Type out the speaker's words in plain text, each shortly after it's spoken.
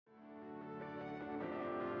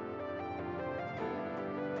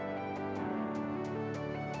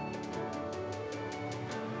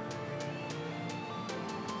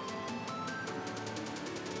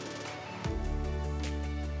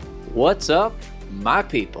What's up, my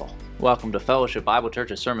people? Welcome to Fellowship Bible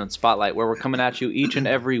Church's Sermon Spotlight, where we're coming at you each and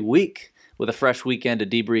every week with a fresh weekend to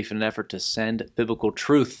debrief in an effort to send biblical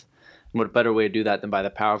truth. And what better way to do that than by the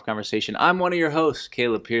power of conversation? I'm one of your hosts,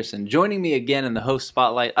 Caleb Pearson. Joining me again in the host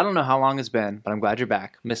spotlight, I don't know how long it's been, but I'm glad you're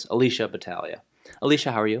back, Miss Alicia Battaglia.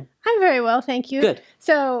 Alicia, how are you? I'm very well, thank you. Good.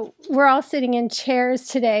 So we're all sitting in chairs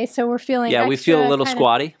today, so we're feeling we feel a little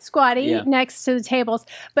squatty. Next to the tables.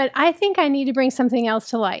 But I think I need to bring something else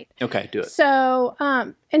to light. Okay, do it. So,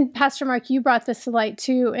 and Pastor Mark, you brought this to light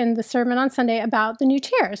too in the sermon on Sunday about the new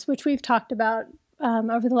chairs, which we've talked about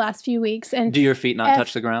over the last few weeks. And do your feet not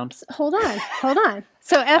touch the ground? Hold on.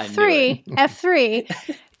 So F3.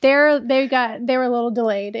 They were a little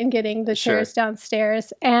delayed in getting the chairs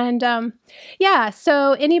downstairs. And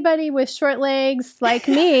so anybody with short legs like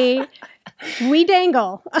me, we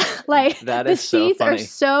dangle. Like that the is so seats funny. are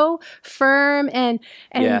so firm and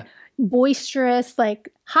boisterous, like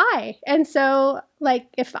high. And so like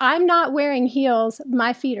if I'm not wearing heels,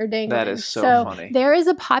 my feet are dangling. That is so funny. There is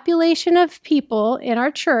a population of people in our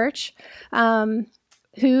church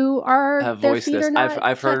who are have their voiced feet this. are not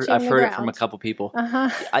I've heard it from a couple people.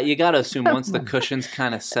 You got to assume once the cushions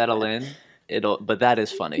kind of settle in, but that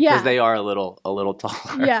is funny because they are a little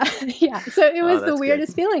taller. Yeah. So it was the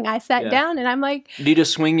weirdest good. feeling. I sat down and I'm like, do you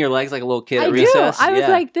just swing your legs like a little kid at I recess? I was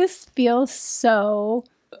like, this feels so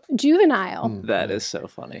juvenile. That is so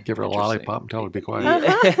funny. Give her a lollipop and tell her to be quiet.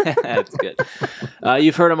 That's good.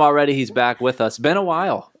 You've heard him already. He's back with us. Been a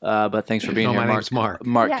while, but thanks for being here, my name's Mark.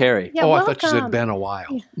 Mark Carey. Yeah, I thought you said been a while.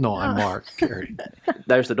 Yeah. No, I'm Mark Carey.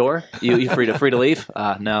 There's the door. You free to leave?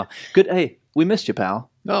 No. Good. Hey, we missed you, pal.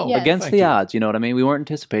 No, Yes. Against the odds, you know what I mean? We weren't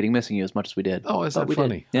anticipating missing you as much as we did. Oh, is that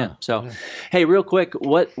funny? Did. Yeah. So, hey, real quick,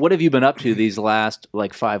 what have you been up to these last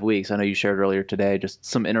 5 weeks? I know you shared earlier today just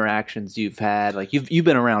some interactions you've had. Like you've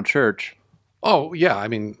been around church. Oh, yeah. I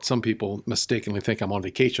mean, some people mistakenly think I'm on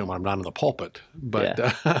vacation when I'm not in the pulpit. But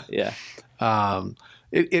funny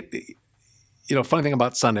thing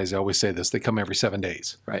about Sundays, I always say this: they come every 7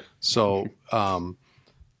 days. Right. So,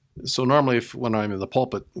 so normally, when I'm in the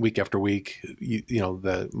pulpit week after week,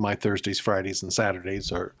 my Thursdays, Fridays, and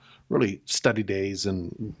Saturdays are really study days,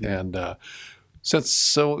 and when I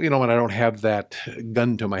don't have that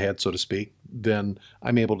gun to my head, so to speak, then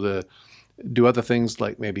I'm able to do other things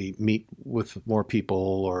like maybe meet with more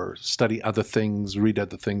people or study other things, read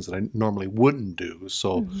other things that I normally wouldn't do.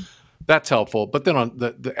 So that's helpful. But then on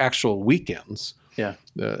the actual weekends,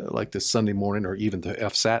 like this Sunday morning or even the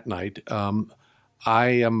FSAT night, I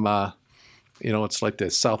am, it's like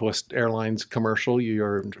the Southwest Airlines commercial.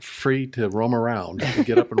 You're free to roam around, to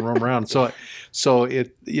get up and roam around. So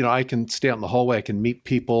I can stay out in the hallway. I can meet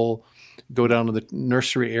people, go down to the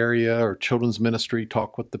nursery area or children's ministry,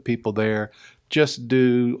 talk with the people there, just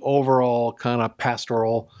do overall kind of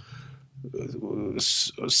pastoral,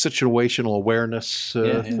 situational awareness,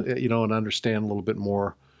 and understand a little bit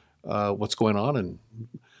more what's going on and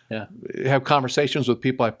have conversations with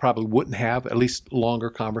people I probably wouldn't have, at least longer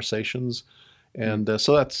conversations. And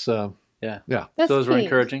so that's, That's That's those were neat.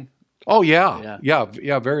 encouraging. Oh, yeah,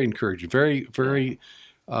 very encouraging. Very, very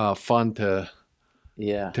fun to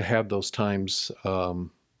have those times,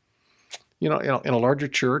 in a larger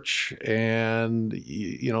church, and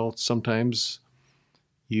sometimes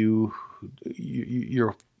your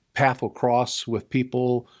path will cross with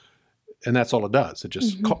people, and that's all it does. It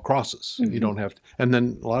just crosses. You don't have to, and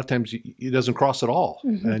then a lot of times it doesn't cross at all,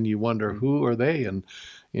 and you wonder who are they, and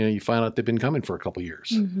you find out they've been coming for a couple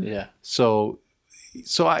years. Yeah. So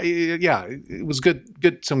it was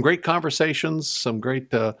good. Some great conversations, some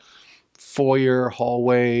great foyer,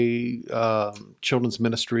 hallway, children's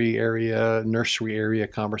ministry area, nursery area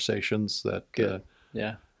conversations. That a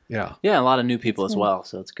lot of new people as well.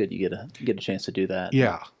 So it's good you get a chance to do that.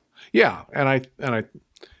 Yeah, and I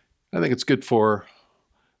think it's good for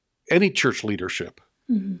any church leadership,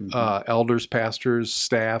 elders, pastors,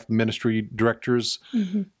 staff, ministry directors,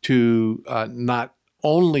 to not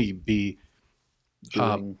only be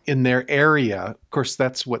in their area. Of course,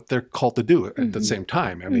 that's what they're called to do at the same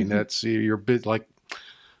time. I mean, that's your bit like,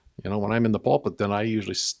 when I'm in the pulpit, then I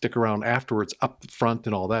usually stick around afterwards, up front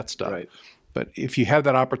and all that stuff. Right. But if you have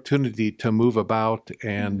that opportunity to move about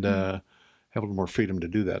and have a little more freedom to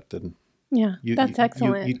do that, then that's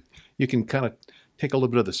excellent. You can kind of take a little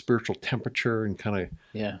bit of the spiritual temperature and kind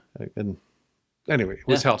of and anyway, it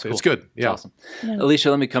was helpful. Cool. It's good. It's awesome. Alicia,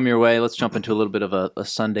 let me come your way. Let's jump into a little bit of a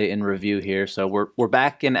Sunday in review here. So we're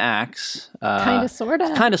back in Acts. Kind of, sort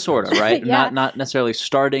of. Kind of, sort of, right? Yeah. Not necessarily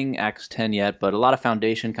starting Acts 10 yet, but a lot of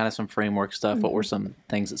foundation, kind of some framework stuff. What were some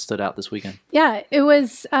things that stood out this weekend? Yeah, it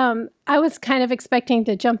was, I was kind of expecting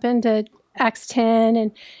to jump into Acts 10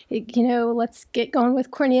 and, let's get going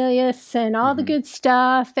with Cornelius and all the good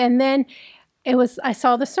stuff. And then I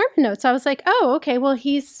saw the sermon notes. I was like, oh, okay, well,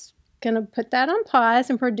 he's going to put that on pause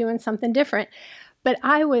and we're doing something different. But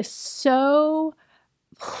I was so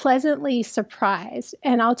pleasantly surprised,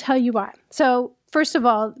 and I'll tell you why. So first of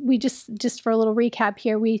all, we just for a little recap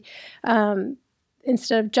here, we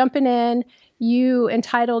instead of jumping in, you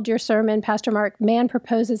entitled your sermon, Pastor Mark, "Man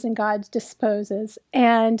Proposes and God Disposes,"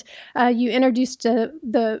 and you introduced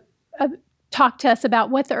talked to us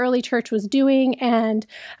about what the early church was doing and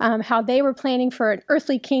how they were planning for an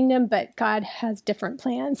earthly kingdom, but God has different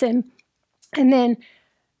plans. And then,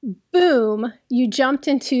 boom, you jumped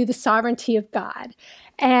into the sovereignty of God.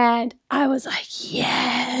 And I was like,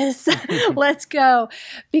 yes, let's go.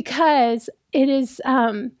 Because it is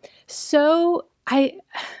and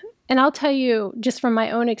I'll tell you just from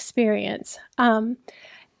my own experience,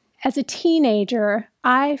 as a teenager,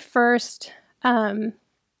 I first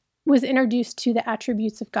was introduced to the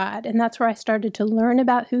attributes of God. And that's where I started to learn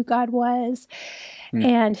about who God was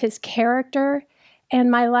and his character. And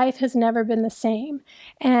my life has never been the same.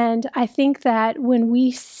 And I think that when we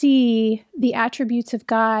see the attributes of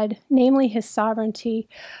God, namely his sovereignty,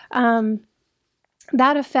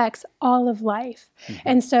 that affects all of life.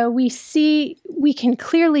 And so we can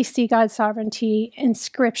clearly see God's sovereignty in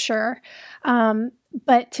Scripture.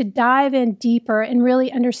 But to dive in deeper and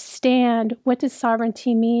really understand what does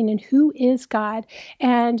sovereignty mean and who is God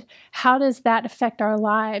and how does that affect our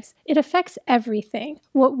lives, it affects everything.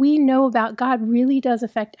 What we know about God really does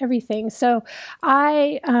affect everything. So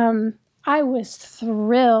I was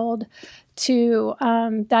thrilled to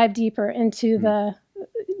dive deeper into the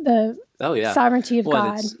sovereignty of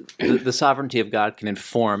God. The sovereignty of God can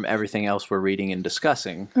inform everything else we're reading and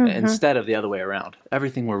discussing instead of the other way around.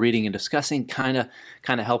 Everything we're reading and discussing kind of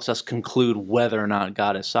helps us conclude whether or not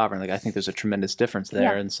God is sovereign. Like, I think there's a tremendous difference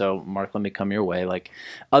there. Yeah. And so, Mark, let me come your way. Like,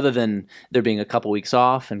 other than there being a couple weeks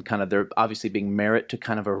off and kind of there obviously being merit to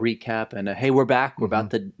kind of a recap and hey, we're back, we're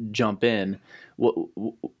about to jump in. What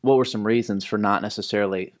were some reasons for not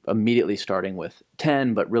necessarily immediately starting with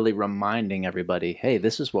 10, but really reminding everybody, hey,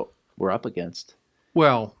 this is what we're up against?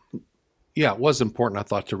 Well, yeah, it was important, I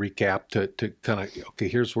thought, to recap, to kind of, okay,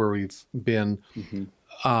 here's where we've been.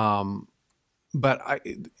 But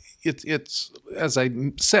it's as I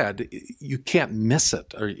said, you can't miss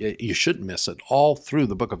it, or you shouldn't miss it, all through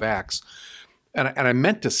the book of Acts. And I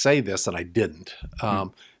meant to say this, and I didn't.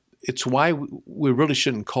 It's why we really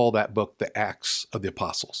shouldn't call that book the Acts of the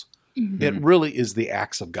Apostles. It really is the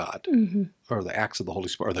acts of God, or the acts of the Holy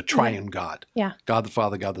Spirit, or the triune God. Yeah. God the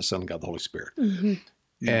Father, God the Son, God the Holy Spirit.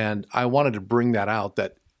 And I wanted to bring that out,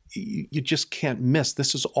 that you just can't miss.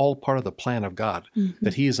 This is all part of the plan of God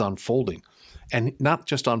that he is unfolding. And not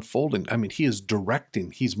just unfolding, I mean, he is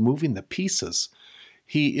directing. He's moving the pieces.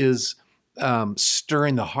 He is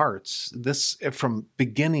stirring the hearts. This, from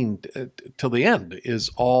beginning till the end, is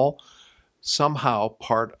all somehow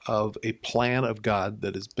part of a plan of God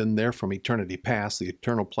that has been there from eternity past, the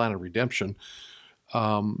eternal plan of redemption,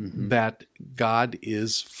 that God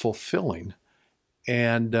is fulfilling.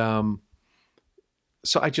 And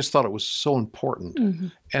so I just thought it was so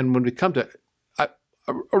important. And when we come to,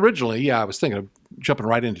 originally, I was thinking of jumping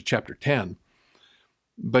right into chapter 10.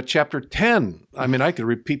 But chapter 10, I mean, I could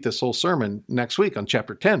repeat this whole sermon next week on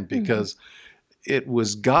chapter 10, because it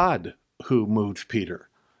was God who moved Peter.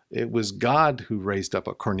 It was God who raised up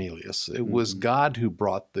a Cornelius. It was God who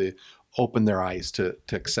opened their eyes to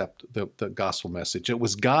accept the gospel message. It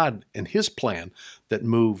was God and his plan that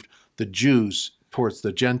moved the Jews towards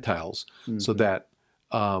the Gentiles, so that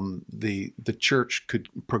the church could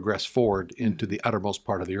progress forward into the uttermost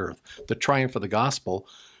part of the earth. The triumph of the gospel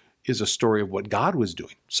is a story of what God was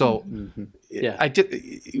doing. So, we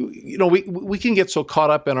can get so caught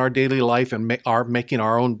up in our daily life and making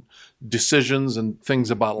our own decisions and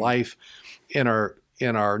things about life in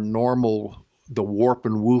our normal, the warp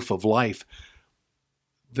and woof of life,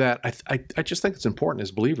 that I just think it's important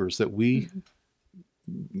as believers that we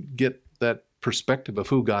get that perspective of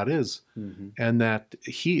who God is, and that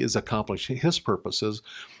he is accomplishing his purposes.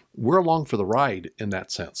 We're along for the ride in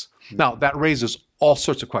that sense. Now, that raises all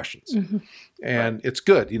sorts of questions, and it's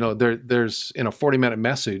good. There's in a 40-minute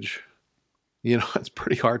message, it's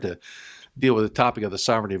pretty hard to deal with the topic of the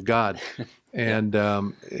sovereignty of God, and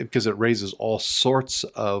because it raises all sorts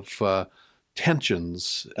of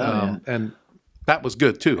tensions, and that was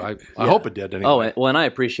good too. I hope it did anyway. Well, and I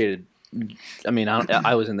appreciated I mean,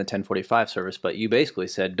 I was in the 1045 service, but you basically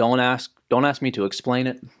said, don't ask me to explain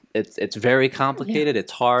it. It's very complicated.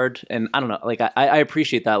 It's hard. And I don't know, like I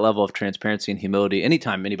appreciate that level of transparency and humility.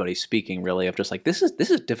 Anytime anybody's speaking, really, of just like, this is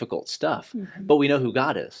difficult stuff, but we know who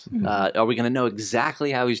God is. Are we going to know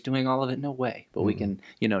exactly how he's doing all of it? No way. But we can,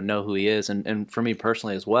 know who he is. And for me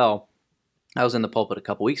personally as well, I was in the pulpit a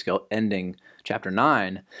couple weeks ago, ending chapter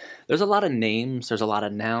 9. There's a lot of names, there's a lot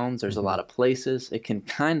of nouns, there's a lot of places. It can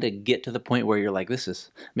kind of get to the point where you're like,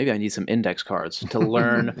 maybe I need some index cards to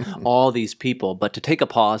learn all these people, but to take a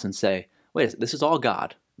pause and say, wait, this is all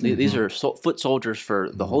God. These are foot soldiers for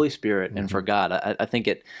the Holy Spirit and for God. I think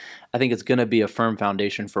it's going to be a firm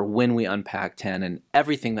foundation for when we unpack 10 and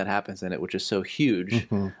everything that happens in it, which is so huge,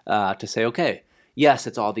 to say, okay, yes,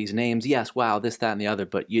 it's all these names. Yes, wow, this, that, and the other.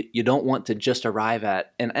 But you don't want to just arrive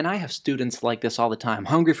at, and I have students like this all the time,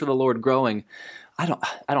 hungry for the Lord, growing. I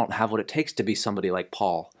don't have what it takes to be somebody like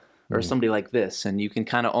Paul or somebody like this. And you can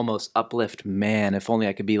kind of almost uplift, man, if only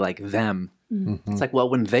I could be like them. It's like, well,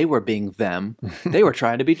 when they were being them, they were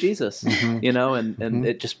trying to be Jesus, and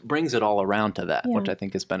it just brings it all around to that, which I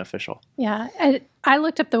think is beneficial. Yeah. I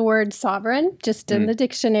looked up the word sovereign just in the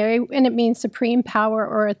dictionary, and it means supreme power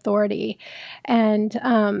or authority. And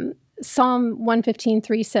Psalm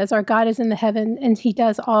 115:3 says, our God is in the heaven and he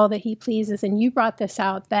does all that he pleases. And you brought this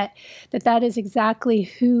out, that is exactly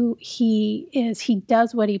who he is. He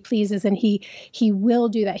does what he pleases, and he will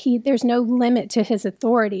do that. There's no limit to his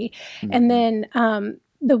authority. And then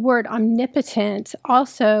the word omnipotent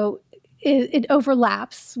also, it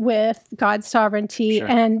overlaps with God's sovereignty. Sure.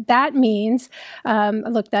 And that means, I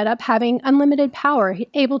looked that up, having unlimited power,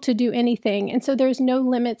 able to do anything. And so there's no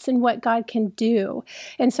limits in what God can do.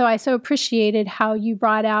 And so I so appreciated how you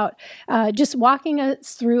brought out just walking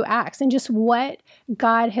us through Acts and just what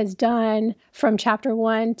God has done from chapter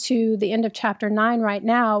 1 to the end of chapter 9 right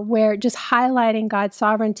now, where just highlighting God's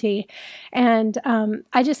sovereignty. And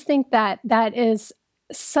I just think that is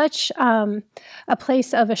such a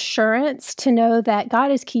place of assurance to know that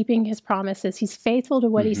God is keeping his promises. He's faithful to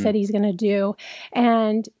what he said he's going to do.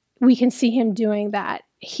 And we can see him doing that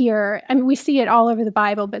here. I mean, we see it all over the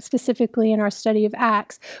Bible, but specifically in our study of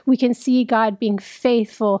Acts, we can see God being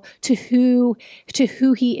faithful to who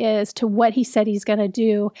he is, to what he said he's going to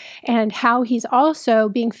do, and how he's also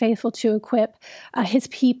being faithful to equip his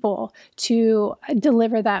people to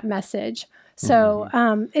deliver that message. So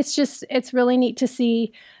it's really neat to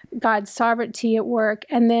see God's sovereignty at work,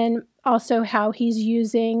 and then also how he's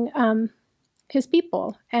using his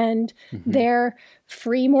people and their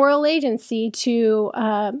free moral agency to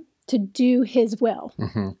do his will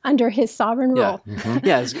under his sovereign rule.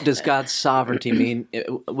 Yeah. Does God's sovereignty mean,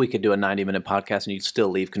 we could do a 90-minute podcast and you'd still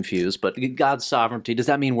leave confused, but God's sovereignty, does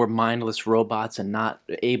that mean we're mindless robots and not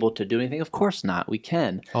able to do anything? Of course not. We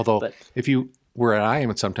can. Although, if you... where I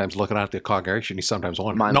am sometimes looking at the congregation, you sometimes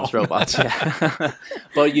wonder. Mindless robots, yeah.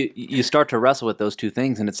 But you start to wrestle with those two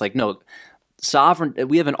things, and it's like, no, sovereign,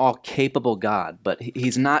 we have an all-capable God, but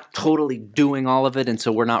he's not totally doing all of it, and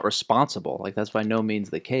so we're not responsible. Like, that's by no means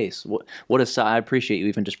the case. What is, I appreciate you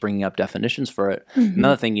even just bringing up definitions for it.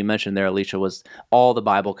 Another thing you mentioned there, Alicia, was all the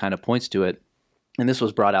Bible kind of points to it. And this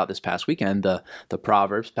was brought out this past weekend, the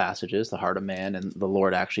Proverbs passages, the heart of man, and the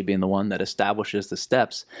Lord actually being the one that establishes the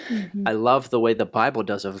steps. I love the way the Bible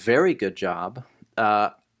does a very good job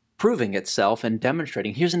proving itself and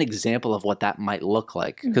demonstrating, here's an example of what that might look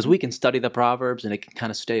like. Because we can study the Proverbs and it can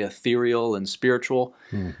kind of stay ethereal and spiritual.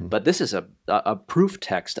 But this is a proof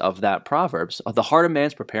text of that Proverbs. Of the heart of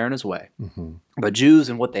man's preparing his way. The Jews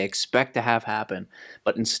and what they expect to have happen.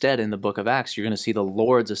 But instead, in the book of Acts, you're going to see the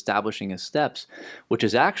Lord's establishing his steps, which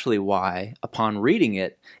is actually why, upon reading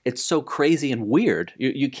it, it's so crazy and weird.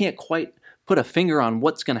 You can't quite put a finger on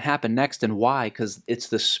what's going to happen next and why, because it's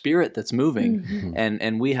the Spirit that's moving,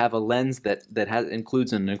 and we have a lens that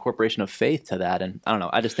includes an incorporation of faith to that. And I don't know,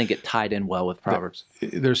 I just think it tied in well with Proverbs.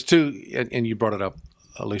 There's two, and you brought it up,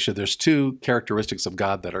 Alicia. There's two characteristics of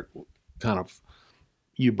God that are kind of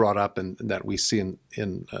you brought up, and that we see in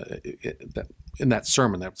that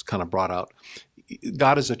sermon that was kind of brought out.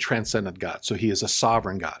 God is a transcendent God, so he is a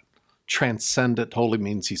sovereign God. Transcendent totally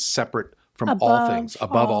means he's separate from all things,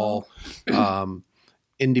 above all,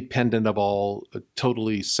 independent of all,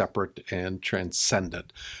 totally separate and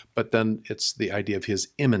transcendent. But then it's the idea of his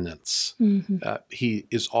immanence. He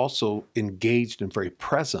is also engaged and very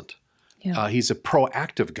present. He's a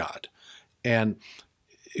proactive God. And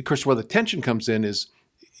of course, where the tension comes in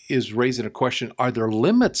is raising a question, are there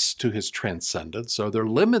limits to his transcendence? Are there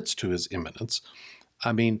limits to his immanence?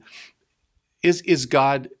 I mean, is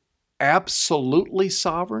God absolutely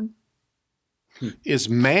sovereign? Is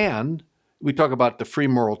man we talk about the free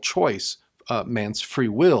moral choice, man's free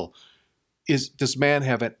will. Does man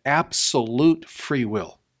have an absolute free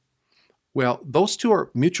will? Well, those two are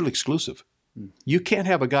mutually exclusive. You can't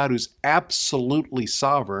have a God who's absolutely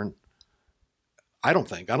sovereign. I don't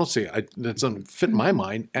see it. That doesn't fit in my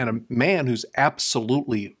mind. And a man who's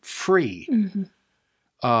absolutely free.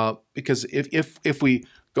 Because if we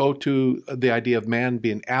go to the idea of man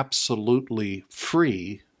being absolutely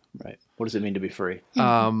free, right? What does it mean to be free?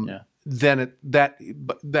 Then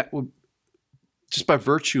that would, just by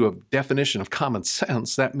virtue of definition of common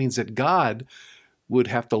sense, that means that God would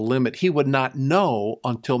have to limit. He would not know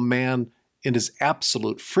until man, in his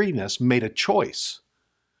absolute freeness, made a choice.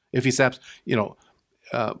 If he's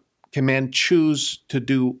can man choose to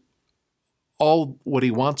do all what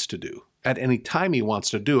he wants to do at any time he wants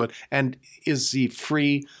to do it, and is he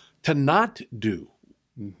free to not do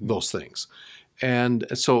those things? And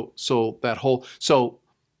so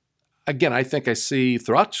again, I think I see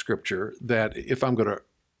throughout Scripture that if I'm going to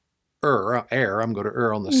err, I'm going to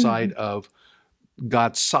err on the side of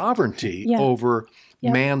God's sovereignty over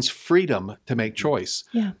man's freedom to make choice.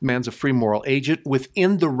 Man's a free moral agent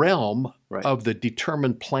within the realm of the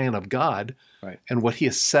determined plan of God, and what He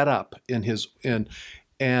has set up in His and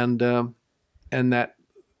that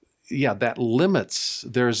that limits.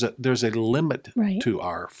 There's a limit to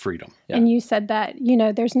our freedom. And you said that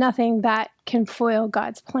there's nothing that can foil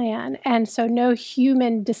God's plan, and so no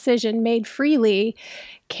human decision made freely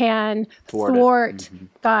can thwart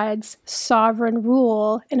God's sovereign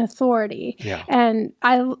rule and authority. And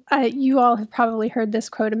you all have probably heard this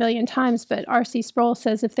quote a million times, but R.C. Sproul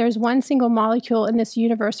says, if there's one single molecule in this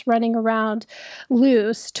universe running around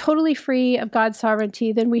loose, totally free of God's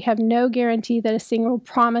sovereignty, then we have no guarantee that a single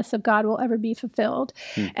promise of God will ever be fulfilled.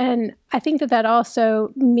 And I think that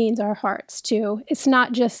also means our hearts too. It's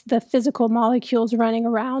not just the physical molecules running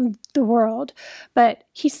around the world, but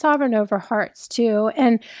He's sovereign over hearts too.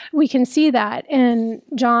 And we can see that in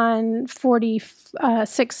John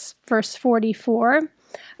 46, verse 44.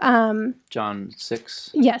 John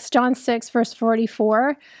 6? Yes, John 6, verse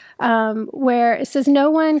 44, where it says,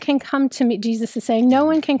 no one can come to me, Jesus is saying, no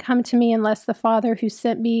one can come to me unless the Father who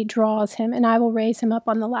sent me draws him, and I will raise him up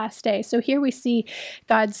on the last day. So here we see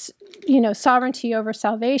God's, sovereignty over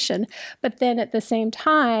salvation. But then at the same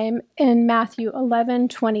time, in Matthew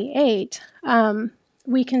 11:28,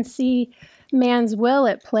 we can see man's will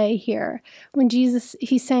at play here. When Jesus,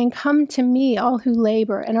 He's saying, come to me, all who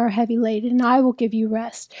labor and are heavy laden, and I will give you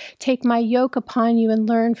rest. Take my yoke upon you and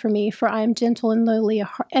learn from me, for I am gentle and lowly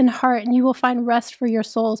in heart, and you will find rest for your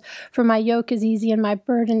souls, for my yoke is easy and my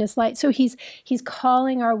burden is light. So he's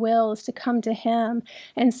calling our wills to come to Him.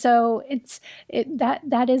 And so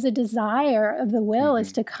that is a desire of the will,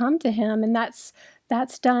 is to come to Him, and that's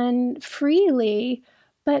done freely,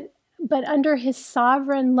 but under His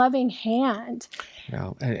sovereign, loving hand.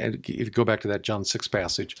 Yeah, and if you go back to that John 6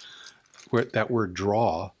 passage, where that word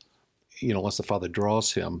draw, unless the Father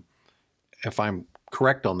draws him, if I'm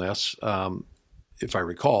correct on this, if I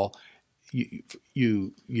recall,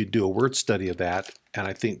 you do a word study of that, and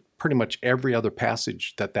I think pretty much every other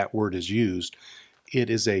passage that word is used, it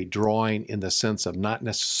is a drawing in the sense of not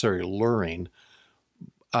necessarily luring.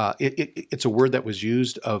 It's a word that was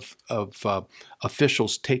used of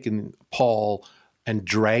officials taking Paul and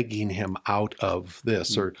dragging him out of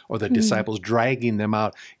this, or the disciples dragging them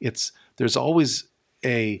out. There's always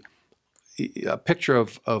a picture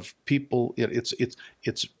of people.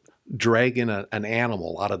 It's dragging an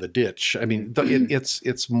animal out of the ditch. I mean,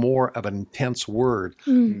 it's more of an intense word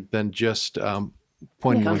than just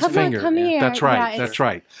pointing with his finger. Come here. That's right. That's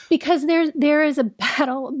right. Because there is a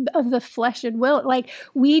battle of the flesh and will. Like,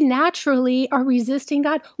 we naturally are resisting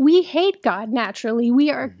God. We hate God naturally.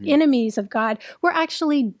 We are enemies of God. We're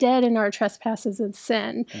actually dead in our trespasses and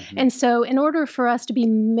sin. And so in order for us to be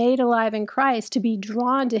made alive in Christ, to be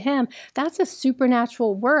drawn to Him, that's a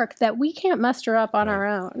supernatural work that we can't muster up on our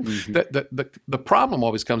own. The problem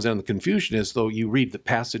always comes in, the confusion is, though you read the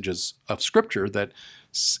passages of Scripture that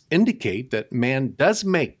indicate that man does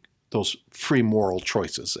make those free moral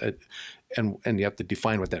choices, and you have to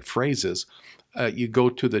define what that phrase is. You go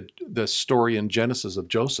to the story in Genesis of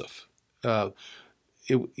Joseph.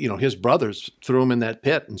 His brothers threw him in that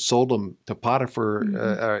pit and sold him to Potiphar.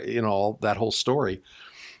 All that whole story.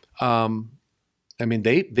 I mean,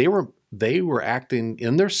 they were acting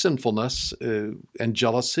in their sinfulness and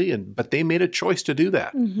jealousy, but they made a choice to do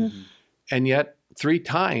that. And yet 3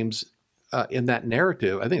 times. In that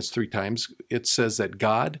narrative, I think it's 3 times, it says that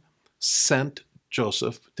God sent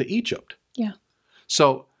Joseph to Egypt. Yeah.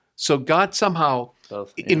 So God somehow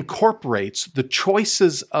incorporates the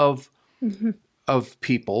choices of of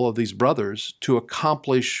people, of these brothers, to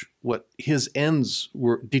accomplish what his ends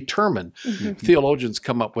were determined. Theologians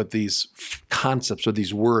come up with these concepts or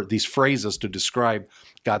these phrases to describe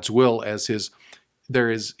God's will as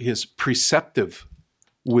there is his preceptive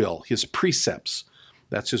will, his precepts.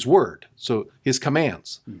 That's his word. So his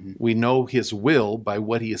commands. We know his will by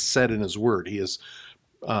what he has said in his word. He has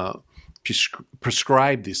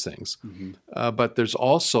prescribed these things. But there's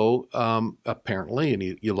also, apparently,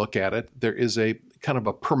 and you look at it, there is a kind of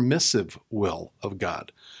a permissive will of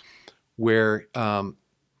God where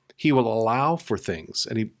he will allow for things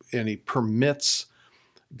and he permits.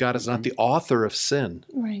 God is not the author of sin,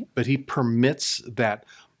 right, but he permits that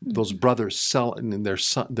those brothers selling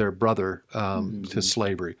their brother to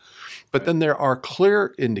slavery. But then there are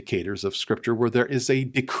clear indicators of Scripture where there is a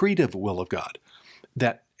decretive will of God,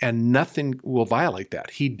 and nothing will violate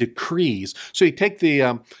that. He decrees. So you take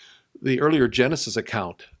the earlier Genesis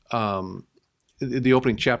account, the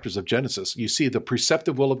opening chapters of Genesis. You see the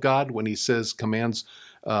preceptive will of God when he commands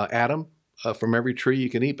Adam, from every tree you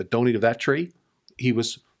can eat, but don't eat of that tree.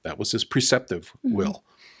 That was his preceptive will.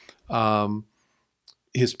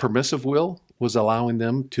 His permissive will was allowing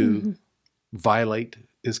them to violate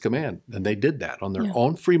his command, and they did that on their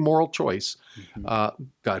own free moral choice.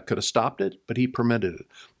 God could have stopped it, but he permitted it.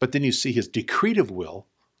 But then you see his decretive will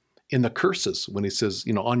in the curses when he says,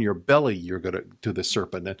 on your belly you're going to the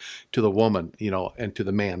serpent, and to the woman, and to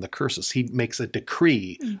the man, the curses. He makes a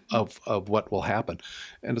decree of what will happen,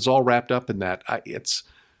 and it's all wrapped up in that.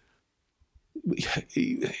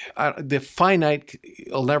 The finite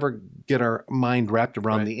will never get our mind wrapped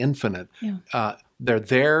around the infinite. They're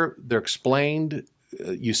there, they're explained,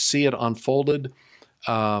 you see it unfolded.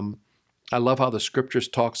 I love how the Scriptures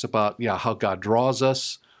talks about how God draws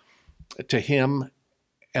us to him,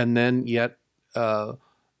 and then yet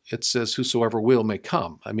it says whosoever will may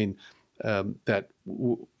come. I mean,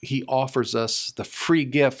 he offers us the free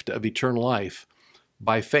gift of eternal life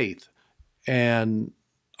by faith, and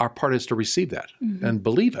our part is to receive that and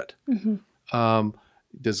believe it.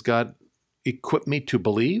 Does God equip me to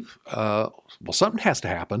believe? Well, something has to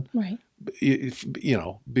happen, right?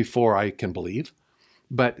 Before I can believe.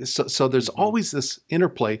 But so there's always this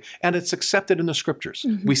interplay, and it's accepted in the Scriptures.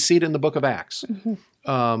 We see it in the book of Acts.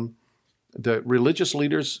 The religious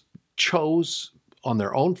leaders chose on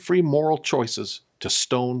their own free moral choices to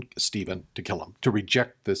stone Stephen, to kill him, to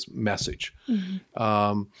reject this message.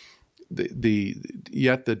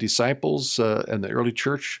 Yet the disciples and the early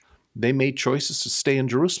church, they made choices to stay in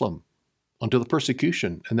Jerusalem until the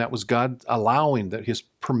persecution, and that was God allowing that his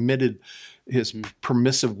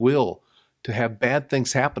permissive will to have bad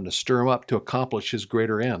things happen to stir him up to accomplish his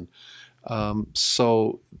greater end.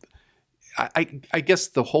 So I guess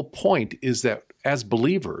the whole point is that as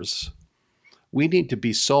believers, we need to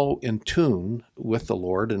be so in tune with the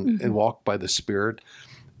Lord and walk by the Spirit,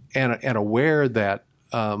 and aware that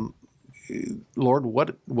Lord,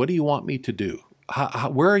 what do you want me to do?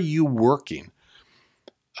 Where are you working?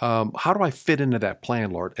 How do I fit into that plan,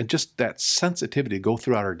 Lord? And just that sensitivity to go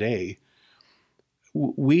throughout our day.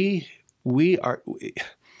 We are,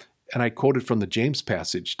 and I quoted from the James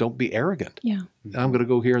passage, don't be arrogant. Yeah. I'm going to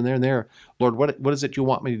go here and there and there. Lord, what is it you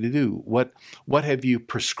want me to do? What have you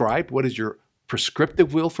prescribed? What is your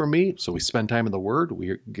prescriptive will for me? So we spend time in the Word.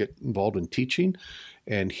 We get involved in teaching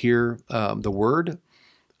and hear the Word.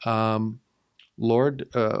 Lord,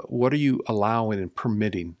 what are you allowing and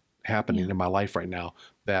permitting happening in my life right now?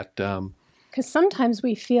 That because sometimes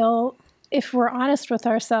we feel, if we're honest with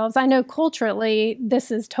ourselves, I know culturally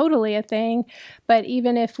this is totally a thing, but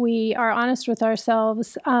even if we are honest with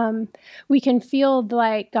ourselves, we can feel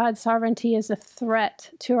like God's sovereignty is a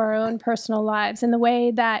threat to our own personal lives in the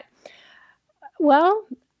way that, let's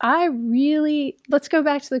go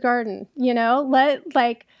back to the garden,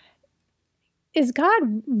 is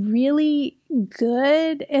God really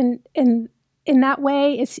good in that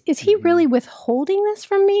way? Is he really withholding this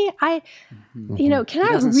from me? Can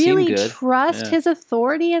I really trust his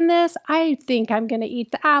authority in this? I think I'm going to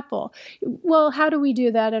eat the apple. Well, how do we do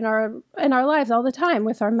that in our lives all the time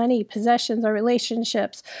with our money, possessions, our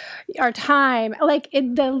relationships, our time?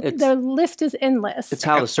 The list is endless. It's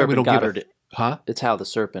how the serpent got her to. It's how the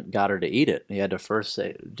serpent got her to eat it. He had to first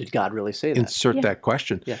say, did God really say that? Insert that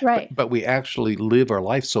question. Yeah. Right. But we actually live our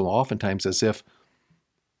life so oftentimes as if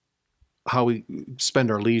how we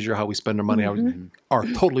spend our leisure, how we spend our money, are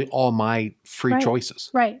totally all my free choices.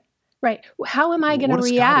 Right. Right. How am I going to What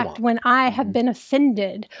does God react want? when I have been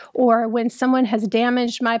offended, or when someone has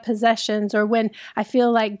damaged my possessions, or when I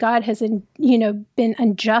feel like God has, been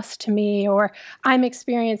unjust to me, or I'm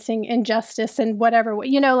experiencing injustice and whatever,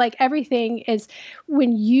 like everything is,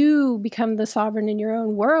 when you become the sovereign in your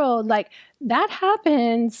own world, like that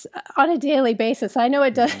happens on a daily basis. I know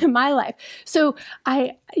it does in my life. So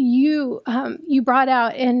you brought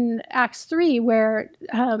out in Acts 3 where,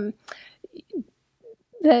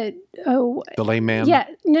 the lame man. Yeah.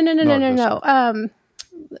 No.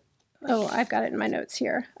 that's- I've got it in my notes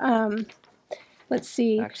here. Let's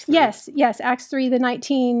see. Acts 3. Yes, Acts 3, the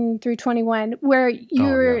 19 through 21, where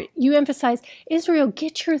you emphasize, Israel,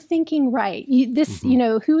 get your thinking right.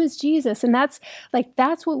 Who is Jesus? And that's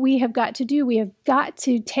what we have got to do. We have got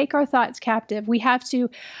to take our thoughts captive. We have to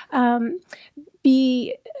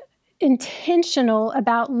be intentional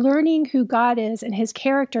about learning who God is and his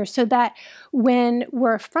character, so that when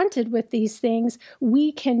we're affronted with these things,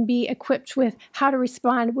 we can be equipped with how to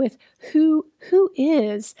respond with who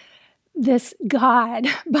is this God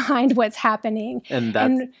behind what's happening. And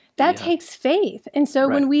that takes faith. And so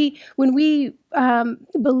Right. when we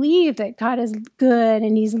believe that God is good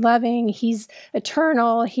and he's loving, he's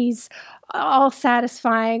eternal, he's all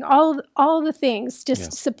satisfying, all the things,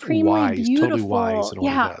 just supremely Wise, beautiful. totally wise in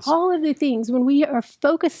what he does. All of the things. When we are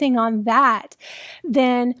focusing on that,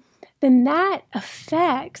 then that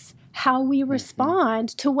affects how we respond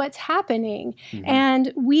to what's happening.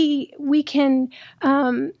 And we can,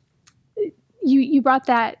 you brought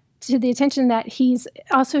that to the attention, that he's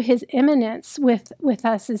also, his immanence with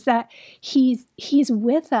us is that he's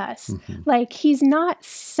with us. Like, he's not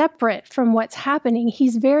separate from what's happening.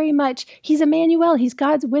 He's very much, he's Emmanuel. He's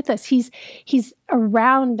God's with us. He's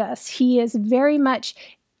around us. He is very much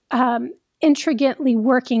intricately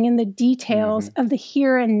working in the details of the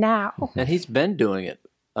here and now. And he's been doing it.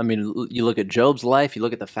 I mean, you look at Job's life, you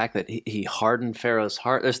look at the fact that he hardened Pharaoh's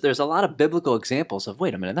heart. There's a lot of biblical examples of,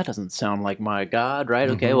 wait a minute, that doesn't sound like my God, right?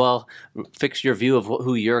 Okay, well, fix your view of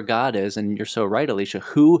who your God is, and you're so right, Alicia.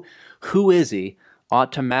 Who is he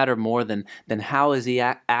ought to matter more than how is he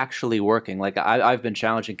actually working. Like, I've been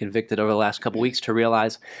challenged and convicted over the last couple weeks to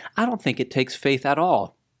realize I don't think it takes faith at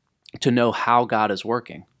all to know how God is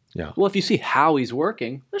working. Yeah. Well, if you see how he's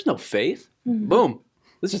working, there's no faith. Boom.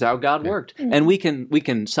 This is how God worked. And we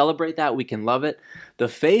can celebrate that. We can love it. The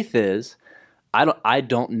faith is, I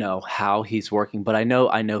don't know how he's working, but I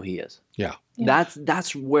know he is. Yeah.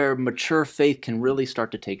 That's where mature faith can really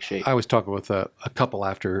start to take shape. I was talking with a couple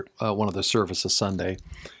after one of the services Sunday,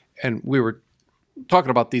 and we were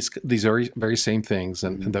talking about these very, very same things,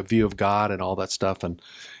 and the view of God and all that stuff, and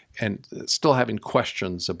still having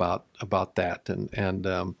questions about that.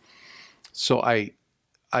 And so I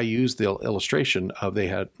used the illustration of, they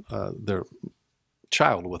had their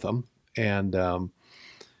child with them, and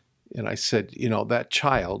I said, that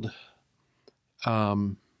child,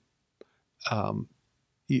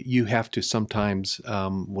 you have to sometimes,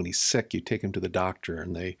 when he's sick, you take him to the doctor,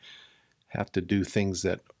 and they have to do things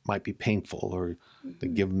that might be painful, or they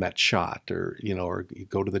give him that shot, or or you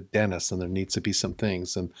go to the dentist, and there needs to be some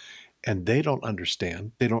things, and they don't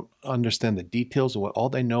understand. They don't understand the details of what. All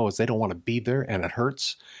they know is they don't want to be there, and it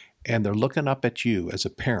hurts, and they're looking up at you as a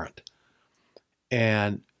parent.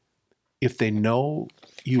 And if they know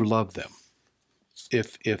you love them,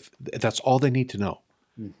 if that's all they need to know,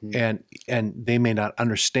 and they may not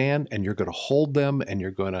understand, and you're going to hold them, and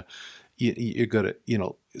you're going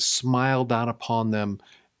to smile down upon them,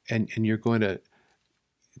 and you're going to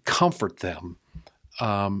comfort them.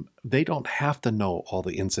 They don't have to know all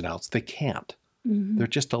the ins and outs. They can't. They're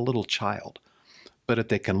just a little child. But if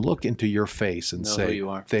they can look into your face and say,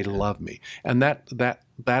 they love me. And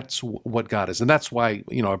that's what God is. And that's why,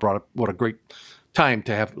 I brought up what a great time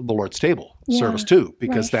to have the Lord's table service too,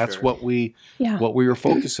 because that's what we were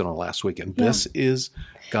focusing on last weekend. This is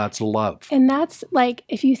God's love. And that's, like,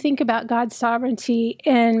 if you think about God's sovereignty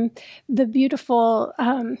and the beautiful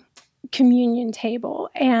communion table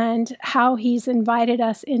and how he's invited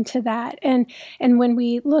us into that. And when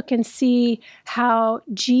we look and see how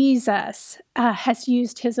Jesus has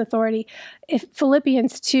used his authority, if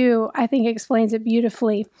Philippians 2, I think, explains it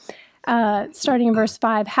beautifully. Starting in verse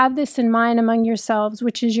 5, have this in mind among yourselves,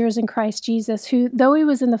 which is yours in Christ Jesus, who, though he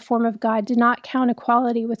was in the form of God, did not count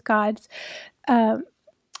equality with God's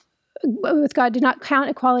with God, did not count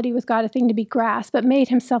equality with God a thing to be grasped, but made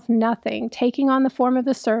himself nothing, taking on the form of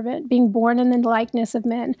a servant, being born in the likeness of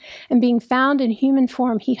men, and being found in human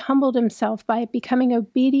form, he humbled himself by becoming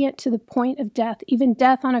obedient to the point of death, even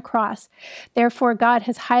death on a cross. Therefore, God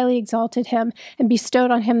has highly exalted him and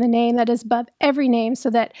bestowed on him the name that is above every name, so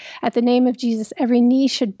that at the name of Jesus, every knee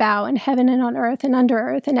should bow in heaven and on earth and under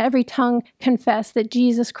earth, and every tongue confess that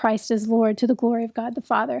Jesus Christ is Lord, to the glory of God the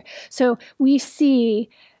Father. So we see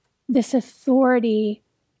this authority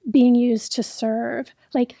being used to serve,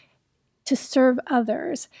 like to serve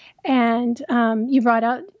others. And you brought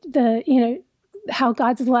out how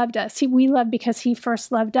God's loved us. We love because he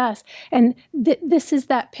first loved us. And this is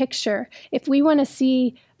that picture. If we want to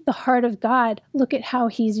see the heart of God, look at how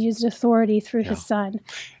he's used authority through his son.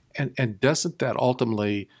 And doesn't that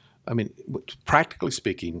ultimately, I mean, practically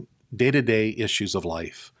speaking, day-to-day issues of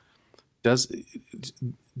life,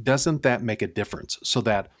 doesn't that make a difference? So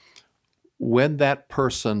that when that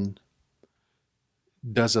person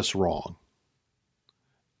does us wrong,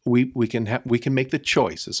 we can make the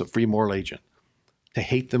choice as a free moral agent to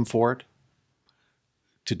hate them for it,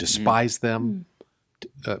 to despise them,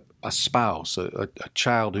 a spouse, a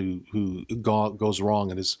child who goes wrong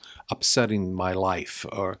and is upsetting my life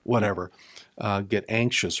or whatever, get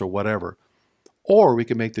anxious or whatever. Or we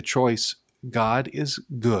can make the choice, God is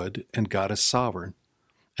good and God is sovereign.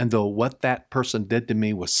 And though what that person did to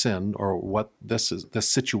me was sin, or what this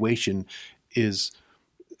situation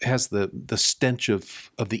has the stench of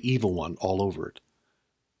the evil one all over it,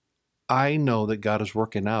 I know that God is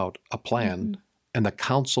working out a plan, and the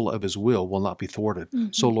counsel of his will not be thwarted.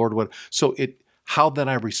 So Lord, how then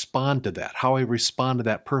I respond to that, how I respond to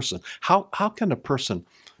that person. How can a person,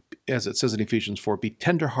 as it says in Ephesians 4, be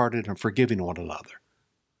tenderhearted and forgiving one another?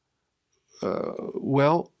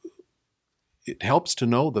 Well, it helps to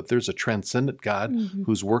know that there's a transcendent God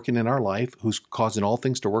who's working in our life, who's causing all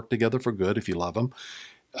things to work together for good if you love him.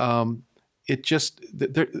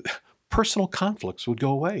 Personal conflicts would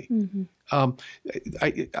go away. To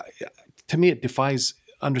me, it defies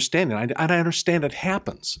understanding. I understand it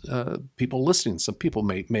happens. People listening, some people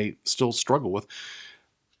may still struggle with,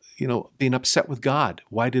 being upset with God.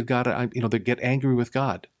 Why did God, they get angry with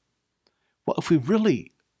God? Well, if we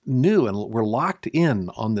really knew and we're locked in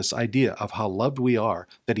on this idea of how loved we are,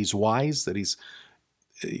 that he's wise, that he's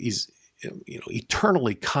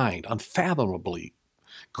eternally kind, unfathomably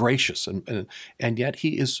gracious, and yet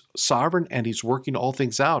he is sovereign, and he's working all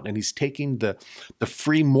things out, and he's taking the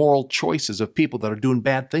free moral choices of people that are doing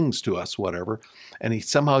bad things to us, whatever, and he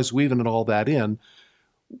somehow is weaving all that in.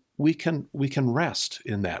 We can rest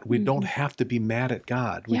in that. We don't have to be mad at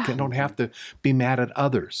God. We don't have to be mad at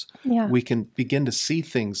others. Yeah. We can begin to see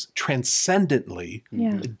things transcendently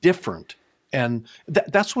different. And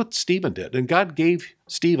that's what Stephen did. And God gave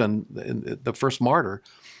Stephen, the first martyr,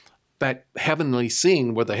 that heavenly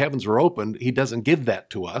scene where the heavens were opened. He doesn't give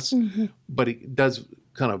that to us, but he does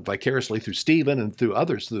kind of vicariously through Stephen and through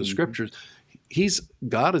others, through the scriptures.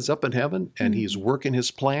 God is up in heaven, and he's working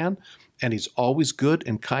his plan. And he's always good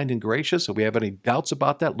and kind and gracious. If we have any doubts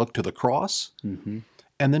about that, look to the cross and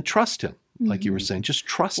then trust him. Like you were saying, just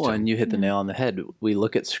trust him. And you hit the nail on the head. We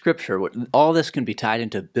look at Scripture. All this can be tied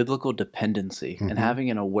into biblical dependency and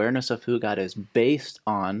having an awareness of who God is based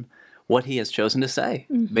on what he has chosen to say,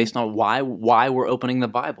 based on why we're opening the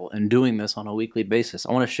Bible and doing this on a weekly basis.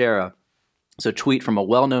 I want to share a tweet from a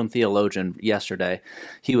well-known theologian yesterday.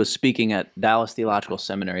 He was speaking at Dallas Theological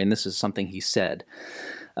Seminary, and this is something he said.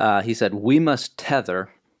 He said, "We must tether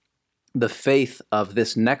the faith of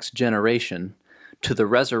this next generation to the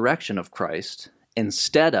resurrection of Christ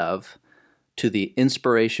instead of to the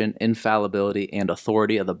inspiration, infallibility, and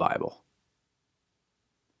authority of the Bible,"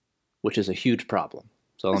 which is a huge problem.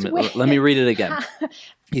 So let me read it again.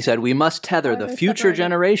 He said, "We must tether the future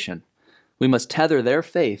generation. We must tether their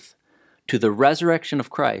faith to the resurrection of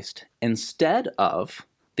Christ instead of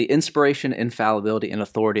the inspiration, infallibility, and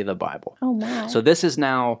authority of the Bible." Oh, my. So this is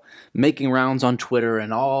now making rounds on Twitter,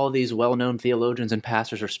 and all these well-known theologians and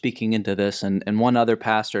pastors are speaking into this, and one other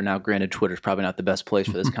pastor, now granted Twitter's probably not the best place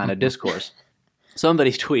for this kind of discourse.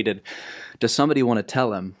 Somebody tweeted, "Does somebody want to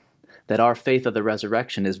tell him that our faith of the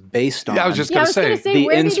resurrection is based on I was just going to say, the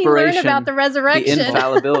where inspiration, did he learn about the resurrection? the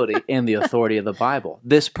infallibility, and the authority of the Bible?"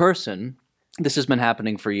 This person, this has been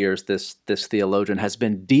happening for years. This theologian has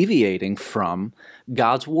been deviating from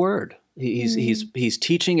God's word. He's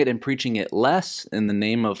teaching it and preaching it less in the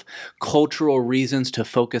name of cultural reasons to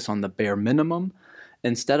focus on the bare minimum,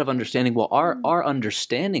 instead of understanding, well, our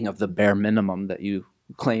understanding of the bare minimum that you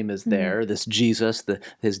claim is there, this Jesus,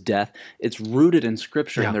 his death. It's rooted in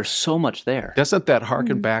Scripture, and there's so much there. Doesn't that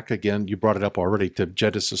harken back again? You brought it up already to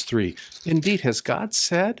Genesis 3. Indeed, has God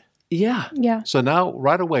said? Yeah. Yeah. So now,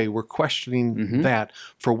 right away, we're questioning that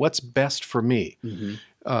for what's best for me.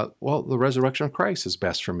 Well, the resurrection of Christ is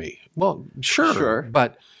best for me. Well, sure.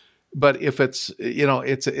 But if it's,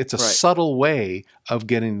 it's a subtle way of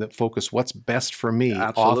getting the focus, what's best for me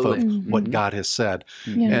off of what God has said.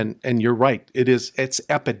 And you're right. It's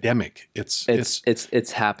epidemic.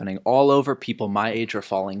 It's happening all over. People my age are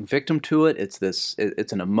falling victim to it.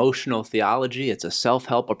 It's an emotional theology. It's a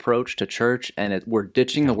self-help approach to church. And we're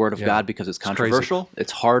ditching the Word of God because it's controversial.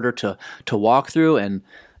 It's harder to walk through.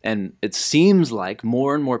 And it seems like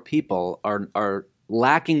more and more people are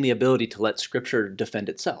lacking the ability to let Scripture defend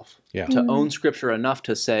itself, to own Scripture enough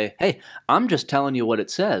to say, hey, I'm just telling you what it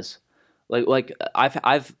says. Like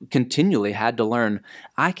I've continually had to learn,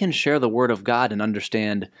 I can share the Word of God and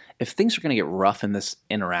understand if things are going to get rough in this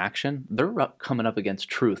interaction, they're coming up against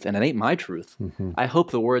truth, and it ain't my truth. I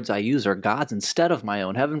hope the words I use are God's instead of my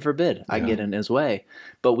own. Heaven forbid I get in His way,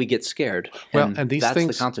 but we get scared. Well, and these that's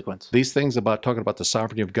things, the consequence. These things about talking about the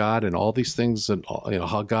sovereignty of God and all these things, and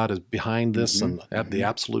how God is behind this, and the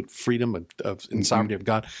absolute freedom and sovereignty of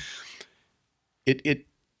God.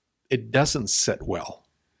 It doesn't sit well.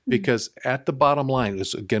 Because at the bottom line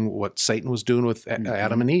is, again, what Satan was doing with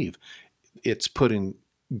Adam and Eve. It's putting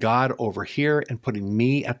God over here and putting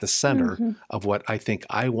me at the center of what I think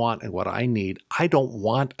I want and what I need. I don't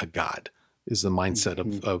want a God, is the mindset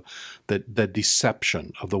of the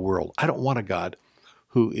deception of the world. I don't want a God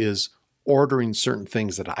who is ordering certain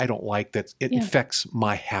things that I don't like, that it affects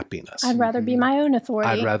my happiness. I'd rather be my own authority.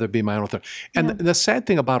 I'd rather be my own authority. And the sad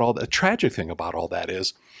thing about the tragic thing about all that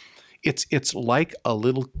is, it's like a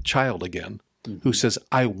little child again who says,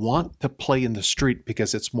 I want to play in the street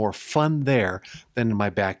because it's more fun there than in my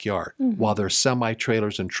backyard, while there's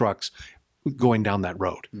semi-trailers and trucks going down that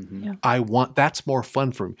road. That's more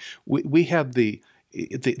fun for me. We have the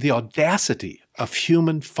audacity of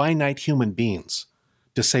finite human beings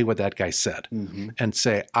to say what that guy said and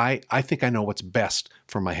say, I think I know what's best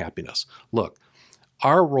for my happiness. Look,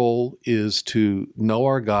 our role is to know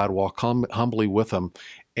our God, walk humbly with Him,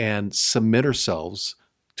 and submit ourselves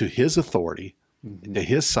to His authority, to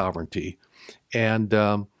His sovereignty.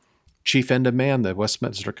 And chief end of man, the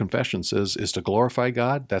Westminster Confession says, is to glorify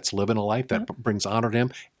God. That's living a life that brings honor to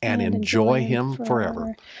Him and enjoy Him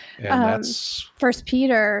forever. And that's 1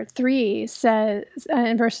 Peter 3 says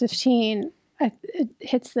in verse 15, it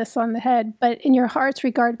hits this on the head, but in your hearts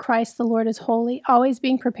regard Christ the Lord as holy, always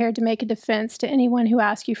being prepared to make a defense to anyone who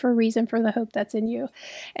asks you for a reason for the hope that's in you.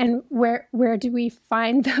 And where do we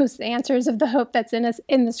find those answers of the hope that's in us?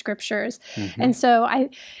 In the Scriptures. And so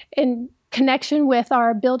in connection with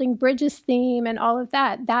our Building Bridges theme and all of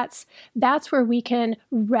that, that's where we can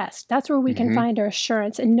rest. That's where we can find our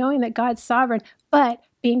assurance, and knowing that God's sovereign, but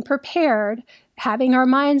being prepared, having our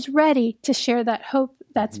minds ready to share that hope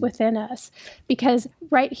that's within us. Because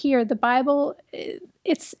right here, the Bible, it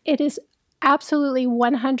is absolutely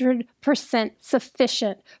 100%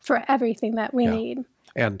 sufficient for everything that we need.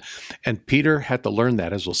 And Peter had to learn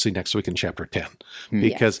that, as we'll see next week in chapter 10,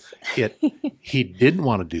 because he didn't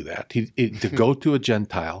want to do that. To go to a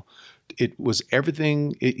Gentile, it was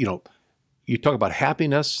everything. You talk about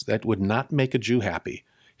happiness, that would not make a Jew happy.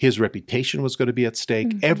 His reputation was going to be at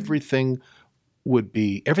stake. Everything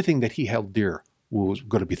that he held dear was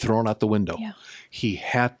going to be thrown out the window. He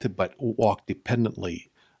had to but walk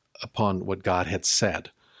dependently upon what God had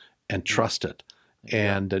said and trust it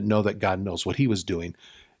and know that God knows what He was doing.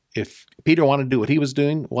 If Peter wanted to do what he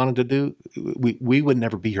wanted to do, we would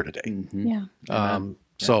never be here today.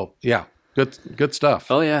 So good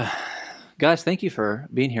stuff. Oh yeah. Guys, thank you for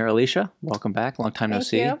being here. Alicia, welcome back. Long time no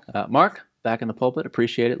see. You. Mark, back in the pulpit.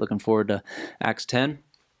 Appreciate it. Looking forward to Acts 10.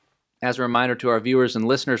 As a reminder to our viewers and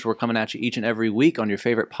listeners, we're coming at you each and every week on your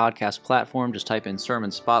favorite podcast platform. Just type in Sermon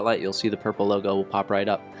Spotlight. You'll see the purple logo will pop right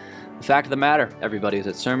up. The fact of the matter, everybody, is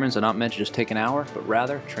that sermons are not meant to just take an hour, but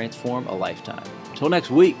rather transform a lifetime. Until next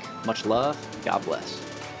week, much love. God bless.